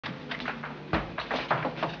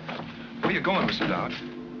Where are you going, Mr. Dowd?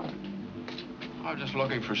 I'm just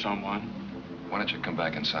looking for someone. Why don't you come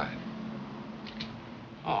back inside?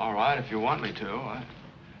 Oh, all right, if you want me to.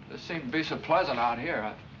 This seems to be so pleasant out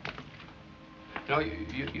here. You know,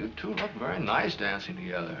 you two look very nice dancing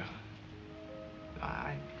together.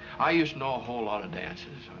 I used to know a whole lot of dances.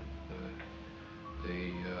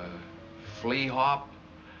 The flea hop,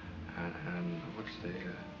 and what's the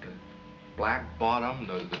black bottom,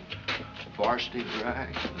 the varsity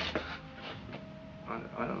drag.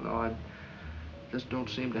 I don't know, I just don't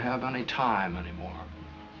seem to have any time anymore.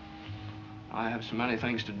 I have so many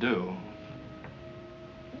things to do.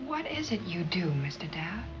 What is it you do, Mr.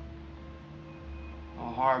 Dowd? Oh,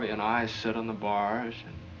 Harvey and I sit in the bars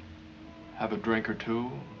and have a drink or two,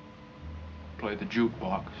 play the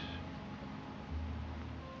jukebox.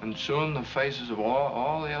 And soon the faces of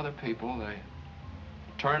all the other people, they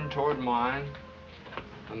turn toward mine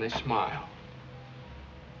and they smile.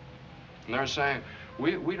 And they're saying,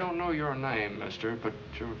 we don't know your name, mister, but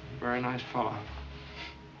you're a very nice fellow.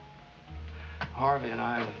 Harvey and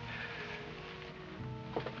I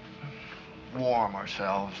warm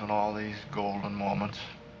ourselves in all these golden moments.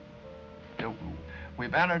 You know,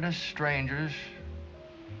 we've entered as strangers.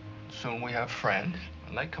 Soon we have friends,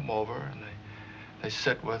 and they come over and they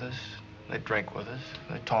sit with us, they drink with us,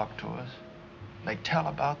 they talk to us. They tell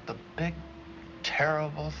about the big,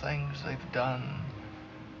 terrible things they've done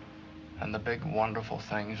and the big, wonderful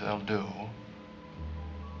things they'll do.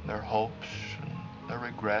 Their hopes and their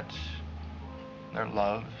regrets, their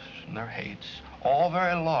loves and their hates, all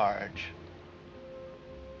very large,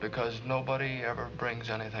 because nobody ever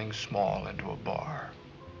brings anything small into a bar.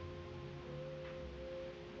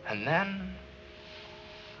 And then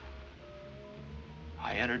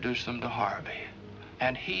I introduce them to Harvey,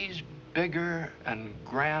 and he's bigger and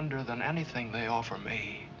grander than anything they offer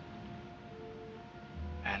me.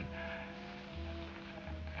 And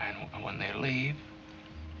when they leave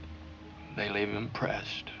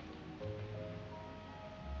impressed.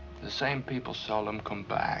 The same people seldom come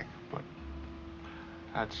back, but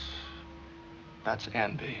that's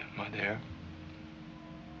envy, my dear.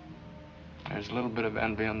 There's a little bit of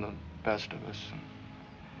envy in the best of us.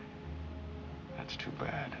 That's too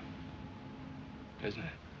bad, isn't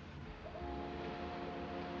it?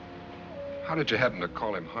 How did you happen to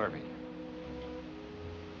call him Harvey?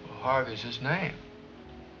 Well, Harvey's his name.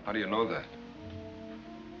 How do you know that?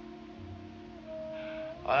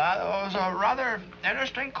 Well, there was a rather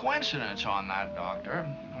interesting coincidence on that, Doctor.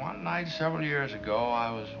 One night several years ago, I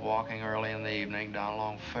was walking early in the evening down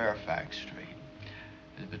along Fairfax Street.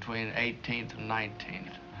 It was between 18th and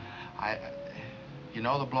 19th. You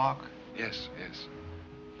know the block? Yes, yes.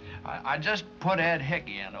 I just put Ed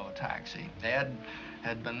Hickey into a taxi. Ed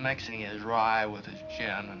had been mixing his rye with his gin,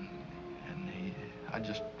 and I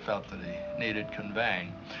just felt that he needed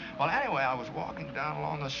conveying. Well, anyway, I was walking down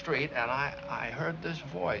along the street, and I heard this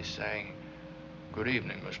voice saying, "Good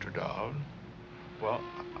evening, Mr. Dowd." Well,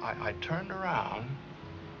 I turned around,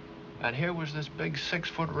 and here was this big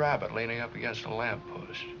 6-foot rabbit leaning up against a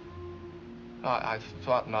lamppost. I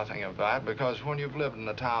thought nothing of that, because when you've lived in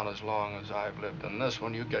a town as long as I've lived in this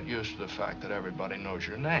one, you get used to the fact that everybody knows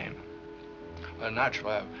your name. And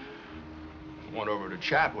naturally, I went over to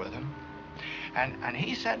chat with him. And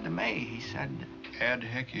he said to me, he said, "Ed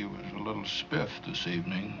Hickey was a little spiffed this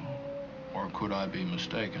evening, or could I be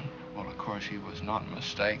mistaken?" Well, of course, he was not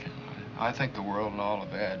mistaken. I think the world and all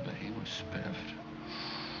of Ed, but he was spiffed.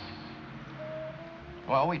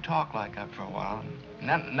 Well, we talked like that for a while. And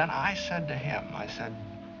then I said to him, I said,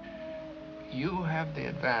 "You have the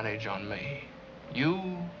advantage on me.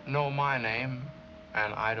 You know my name,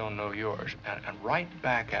 and I don't know yours." And right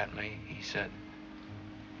back at me, he said,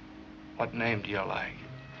 "What name do you like?"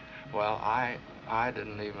 Well, I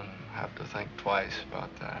didn't even have to think twice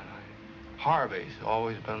about that. Harvey's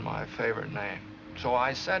always been my favorite name. So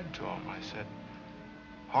I said to him, I said,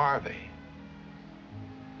 "Harvey."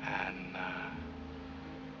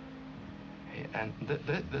 And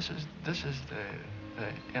this is the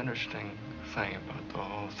interesting thing about the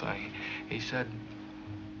whole thing. He said,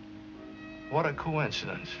 "What a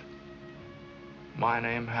coincidence. My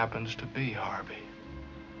name happens to be Harvey."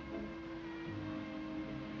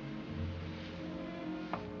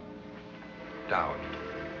 Dowd.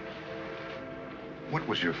 What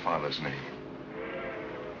was your father's name?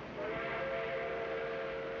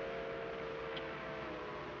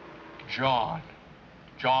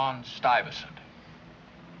 John Stuyvesant.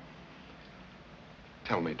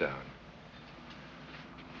 Tell me, Dowd.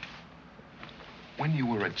 When you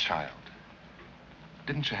were a child,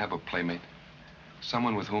 didn't you have a playmate?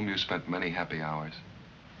 Someone with whom you spent many happy hours?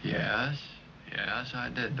 Yes, I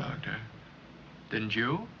did, Doctor. Didn't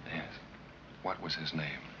you? Yes. What was his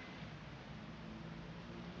name?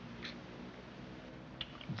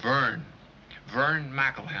 Vern. Vern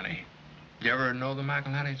McElhenney. You ever know the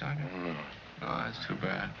McElhenney, Doctor? No. Oh, that's too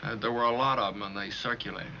bad. There were a lot of them, and they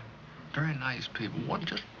circulated. Very nice people.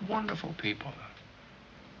 Just wonderful people.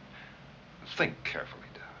 Think carefully,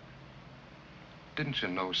 Dad. Didn't you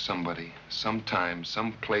know somebody, sometime,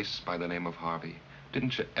 someplace by the name of Harvey?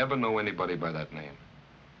 Didn't you ever know anybody by that name?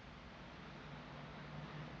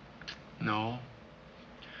 No.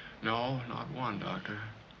 No, not one, Doctor.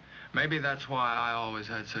 Maybe that's why I always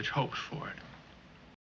had such hopes for it.